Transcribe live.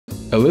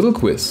A little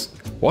quiz.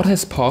 What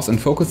has pause and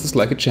focuses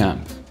like a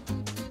champ?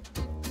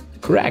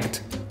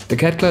 Correct! The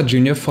CatClaw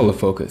Junior Follow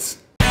Focus.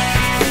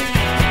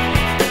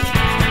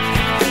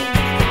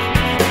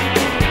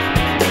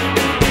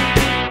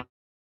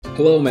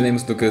 Hello, my name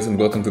is Lucas and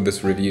welcome to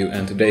this review,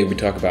 and today we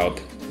talk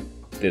about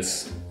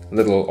this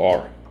little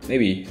or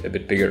maybe a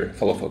bit bigger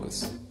follow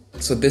focus.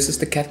 So this is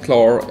the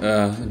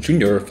CatClaw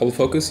Junior Follow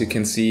Focus. You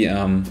can see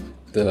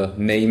the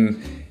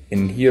name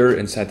in here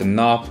inside the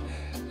knob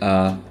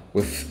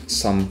with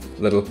some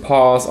little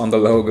paws on the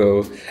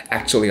logo.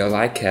 Actually, I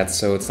like cats,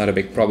 so it's not a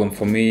big problem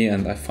for me,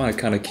 and I find it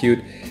kind of cute.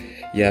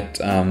 Yet,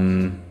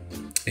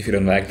 if you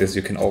don't like this,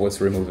 you can always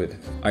remove it.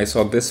 I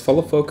saw this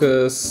follow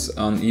focus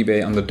on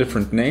eBay under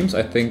different names.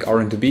 I think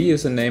R&B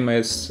is a name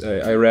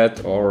I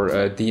read, or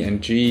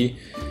DNG.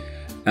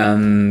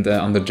 And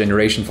on the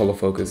Generation Follow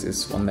Focus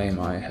is one name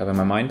I have in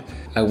my mind.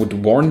 I would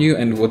warn you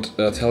and would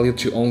tell you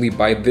to only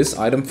buy this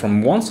item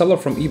from one seller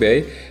from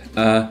eBay.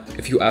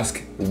 If you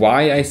ask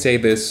why I say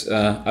this,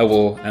 I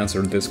will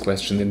answer this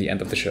question in the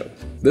end of the show.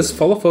 This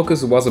follow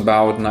focus was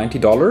about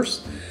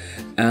 $90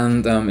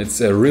 and it's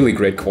a really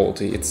great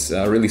quality. It's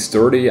really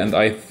sturdy, and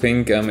I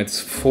think it's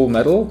full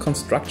metal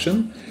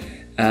construction,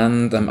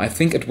 and I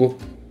think it will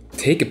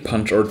take a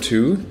punch or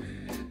two,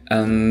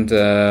 and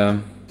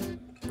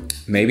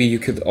maybe you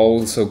could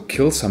also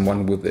kill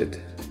someone with it.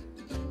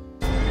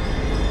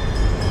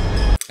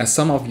 As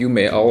some of you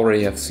may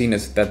already have seen,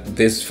 is that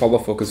this follow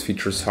focus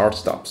features hard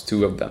stops,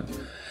 2 of them.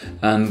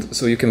 And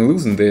so you can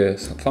loosen the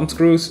thumb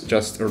screws,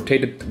 just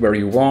rotate it where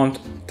you want,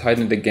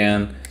 tighten it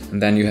again,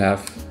 and then you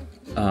have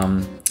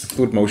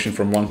fluid motion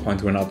from one point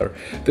to another.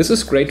 This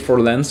is great for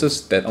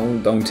lenses that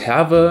don't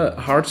have a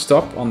hard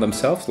stop on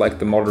themselves, like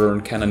the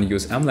modern Canon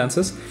USM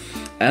lenses.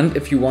 And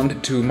if you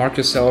want to mark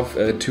yourself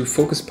 2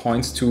 focus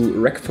points to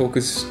rec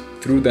focus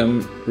through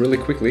them really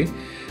quickly,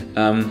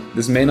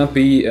 this may not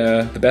be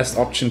the best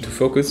option to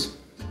focus.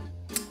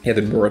 Yet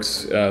it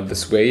works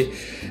this way,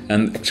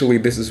 and actually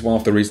this is one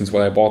of the reasons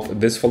why I bought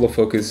this follow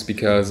focus,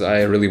 because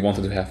I really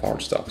wanted to have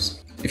hard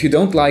stops. If you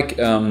don't like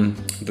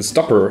the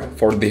stopper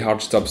for the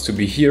hard stops to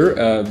be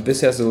here,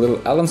 this has a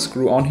little Allen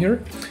screw on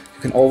here.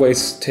 You can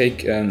always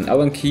take an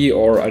Allen key,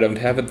 or I don't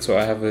have it, so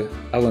I have an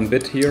Allen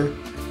bit here.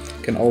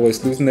 You can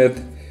always loosen it,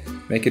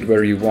 make it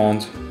where you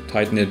want,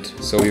 tighten it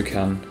so you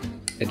can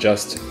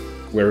adjust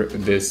where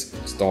this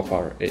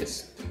stopper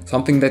is.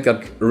 Something that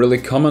got really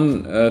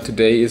common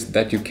today is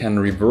that you can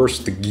reverse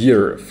the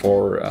gear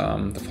for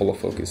the follow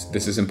focus.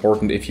 This is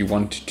important if you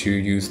want to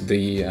use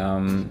the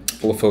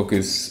follow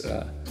focus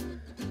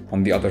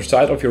on the other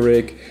side of your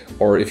rig,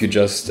 or if you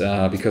just,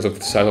 because of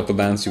the size of the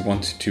lens, you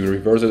want to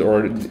reverse it,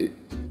 or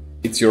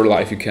it's your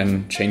life, you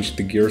can change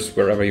the gears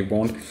wherever you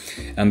want.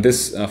 And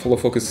this follow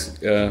focus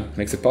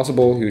makes it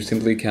possible. You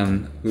simply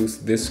can lose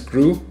this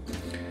screw,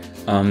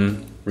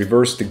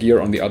 reverse the gear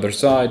on the other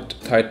side,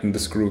 tighten the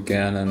screw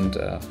again, and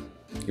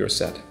you're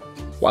set.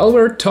 While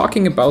we're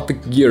talking about the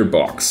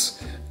gearbox,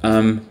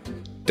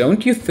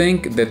 don't you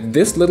think that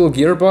this little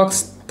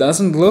gearbox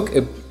doesn't look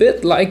a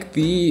bit like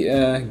the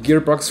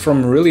gearbox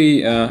from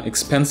really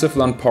expensive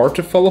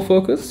Lamparter follow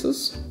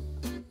focuses?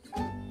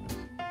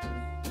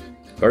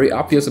 Very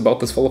obvious about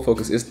this follow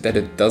focus is that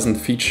it doesn't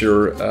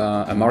feature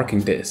a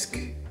marking disc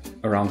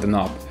around the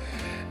knob.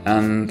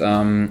 And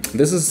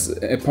this is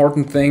an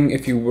important thing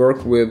if you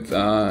work with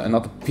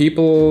another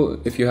people,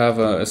 if you have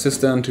an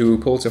assistant who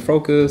pulls your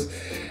focus,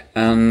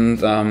 and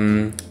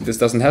this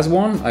doesn't have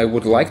one. I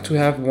would like to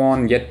have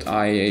one, yet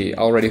I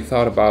already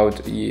thought about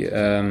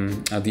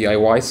a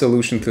DIY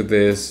solution to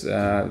this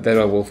that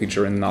I will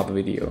feature in another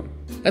video.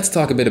 Let's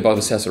talk a bit about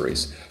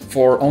accessories.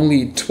 For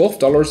only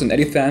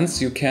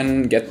 $12.80 you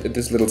can get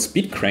this little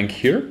speed crank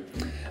here.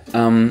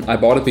 I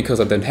bought it because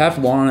I didn't have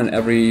one, and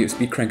every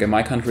speed crank in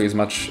my country is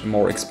much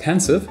more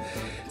expensive,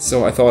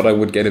 so I thought I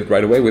would get it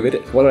right away with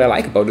it. What I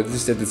like about it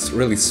is that it's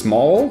really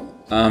small.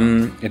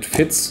 It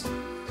fits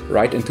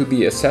right into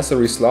the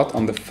accessory slot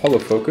on the follow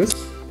focus,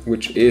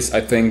 which is,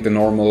 I think, the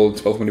normal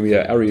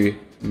 12mm Arri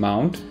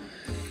mount.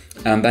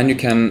 And then you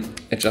can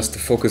adjust the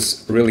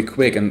focus really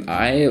quick, and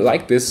I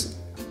like this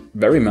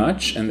very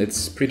much, and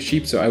it's pretty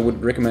cheap, so I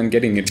would recommend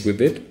getting it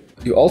with it.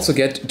 You also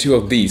get 2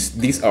 of these.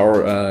 These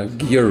are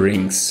gear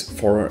rings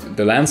for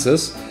the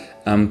lenses.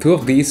 2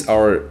 of these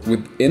are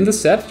within the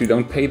set. You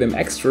don't pay them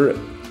extra,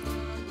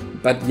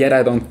 but yet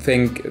I don't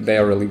think they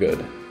are really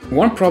good.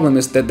 One problem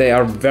is that they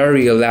are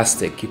very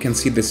elastic. You can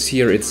see this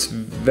here. It's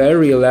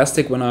very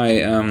elastic when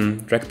I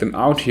drag them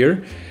out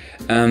here.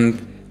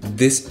 And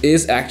this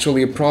is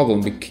actually a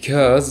problem,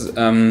 because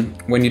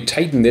when you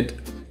tighten it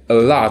a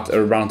lot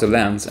around the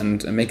lens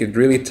and make it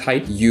really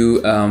tight,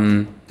 you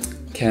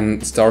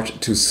can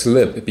start to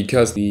slip,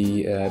 because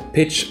the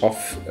pitch of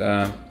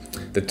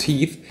the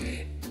teeth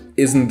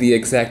isn't the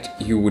exact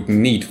you would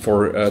need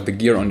for the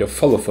gear on your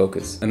follow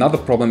focus. Another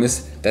problem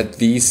is that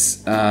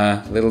these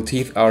little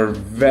teeth are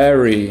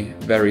very,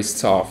 very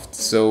soft.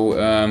 So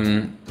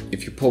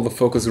if you pull the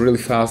focus really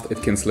fast,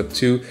 it can slip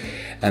too.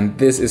 And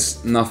this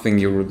is nothing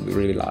you would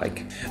really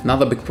like.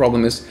 Another big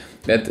problem is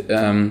that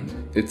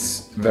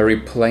it's very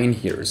plain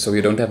here, so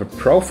you don't have a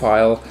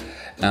profile,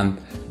 and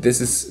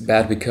this is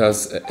bad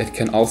because it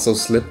can also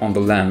slip on the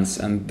lens,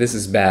 and this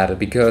is bad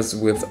because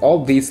with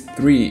all these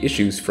three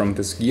issues from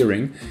this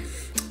gearing,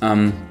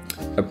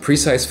 a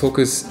precise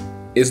focus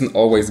isn't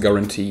always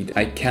guaranteed.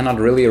 I cannot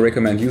really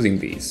recommend using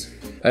these.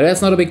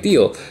 That's not a big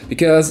deal,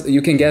 because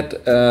you can get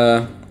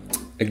a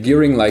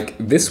gearing like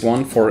this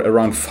one for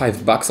around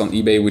 $5 on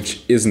eBay,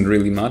 which isn't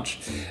really much.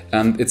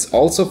 And it's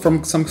also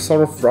from some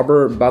sort of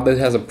rubber, but it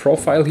has a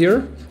profile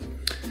here.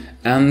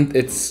 And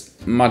it's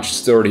much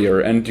sturdier,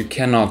 and you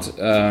cannot,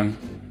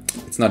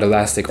 it's not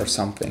elastic or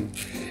something.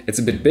 It's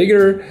a bit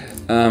bigger,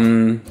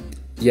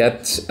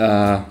 yet,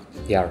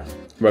 yeah,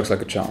 works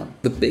like a charm.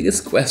 The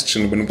biggest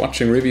question when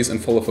watching reviews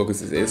and follow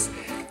focuses is,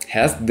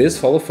 has this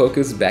follow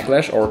focus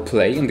backlash or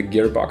play in the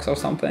gearbox or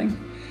something?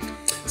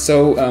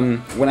 So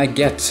when I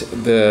get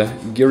the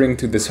gearing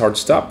to this hard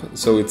stop,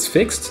 so it's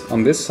fixed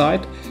on this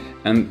side,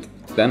 and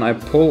then I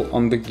pull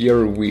on the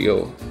gear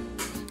wheel,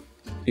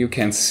 you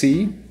can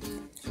see,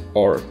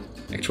 or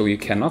actually you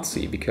cannot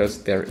see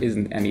because there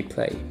isn't any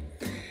play.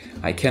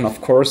 I can of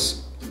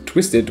course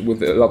twist it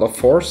with a lot of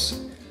force,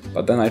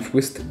 but then I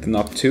twist the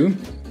knob too.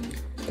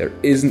 There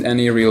isn't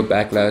any real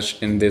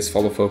backlash in this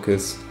follow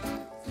focus,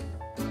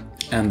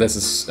 and this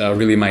is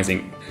really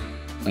amazing,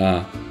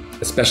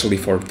 especially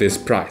for this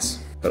price.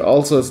 But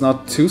also it's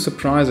not too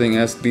surprising,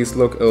 as these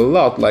look a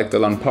lot like the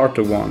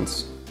Lamparto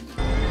ones.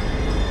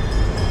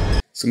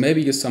 So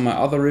maybe you saw my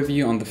other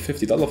review on the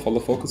 $50 follow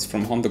focus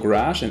from Honda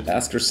Garage and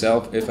ask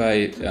yourself if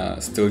I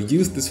still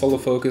use this follow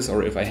focus,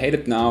 or if I hate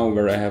it now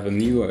where I have a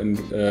new and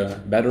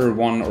better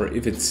one, or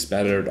if it's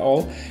better at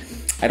all.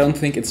 I don't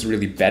think it's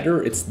really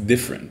better, it's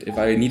different. If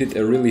I needed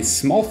a really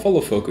small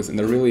follow focus and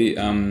a really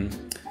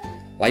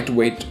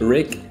lightweight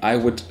rig, I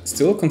would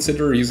still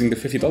consider using the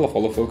 $50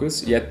 follow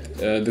focus, yet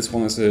this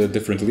one is a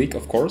different league,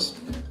 of course.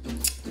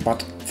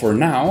 But for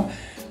now,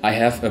 I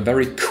have a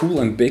very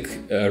cool and big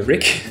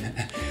rig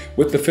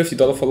with the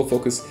 $50 follow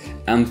focus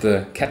and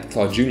the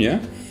CatClaw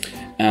Junior.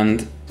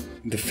 And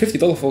the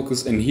 $50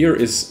 focus in here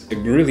is a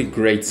really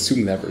great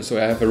zoom lever, so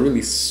I have a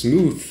really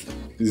smooth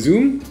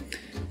zoom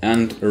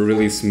and a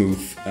really smooth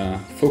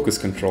focus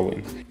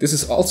controlling. This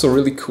is also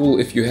really cool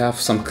if you have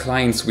some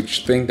clients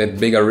which think that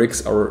bigger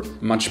rigs are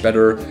much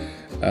better.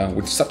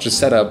 With such a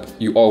setup,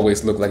 you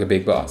always look like a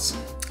big boss.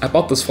 I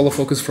bought this follow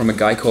focus from a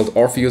guy called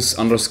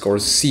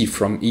Orpheus_C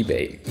from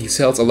eBay. He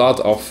sells a lot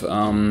of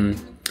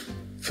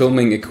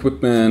filming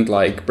equipment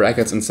like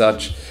brackets and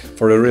such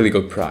for a really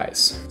good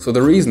price. So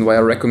the reason why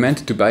I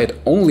recommend to buy it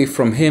only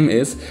from him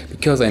is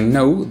because I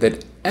know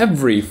that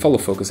every follow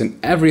focus and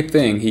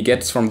everything he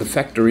gets from the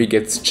factory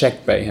gets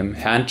checked by him,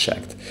 hand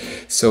checked.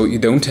 So you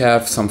don't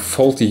have some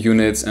faulty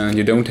units, and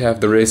you don't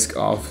have the risk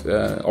of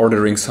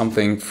ordering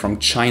something from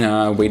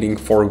China, waiting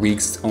 4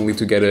 weeks only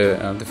to get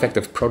a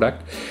defective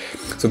product.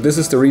 So this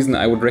is the reason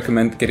I would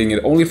recommend getting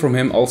it only from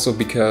him, also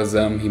because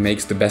he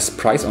makes the best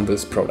price on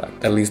this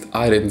product. At least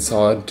I didn't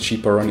saw it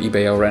cheaper on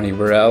eBay or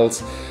anywhere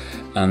else.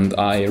 And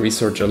I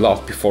research a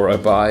lot before I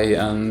buy,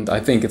 and I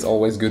think it's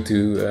always good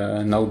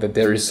to know that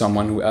there is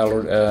someone who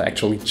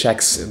actually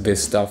checks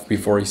this stuff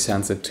before he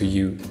sends it to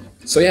you.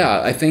 So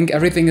yeah, I think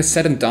everything is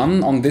said and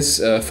done on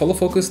this follow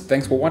focus.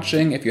 Thanks for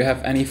watching. If you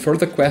have any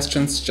further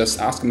questions, just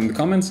ask them in the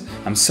comments.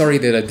 I'm sorry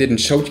that I didn't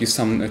show you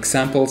some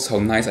examples, how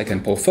nice I can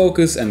pull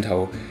focus and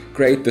how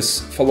great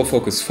this follow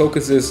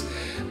focus is.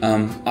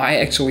 I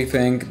actually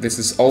think this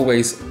is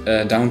always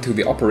down to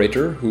the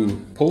operator who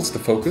pulls the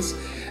focus.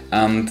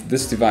 And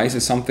this device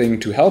is something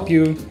to help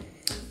you,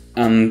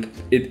 and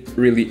it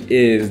really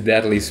is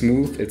deadly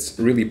smooth. It's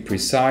really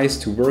precise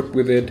to work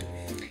with it,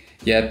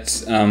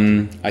 yet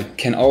I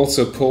can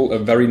also pull a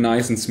very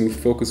nice and smooth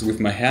focus with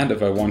my hand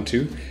if I want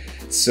to.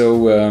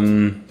 So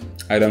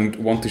I don't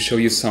want to show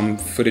you some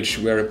footage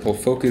where I pull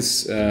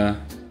focus.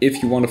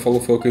 If you want to follow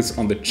focus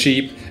on the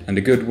cheap and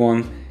the good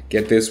one,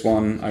 get this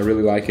one. I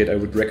really like it. I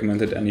would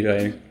recommend it any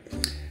day.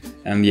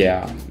 And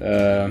yeah,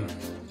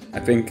 I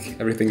think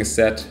everything is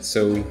set,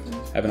 so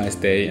have a nice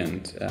day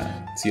and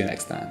see you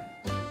next time.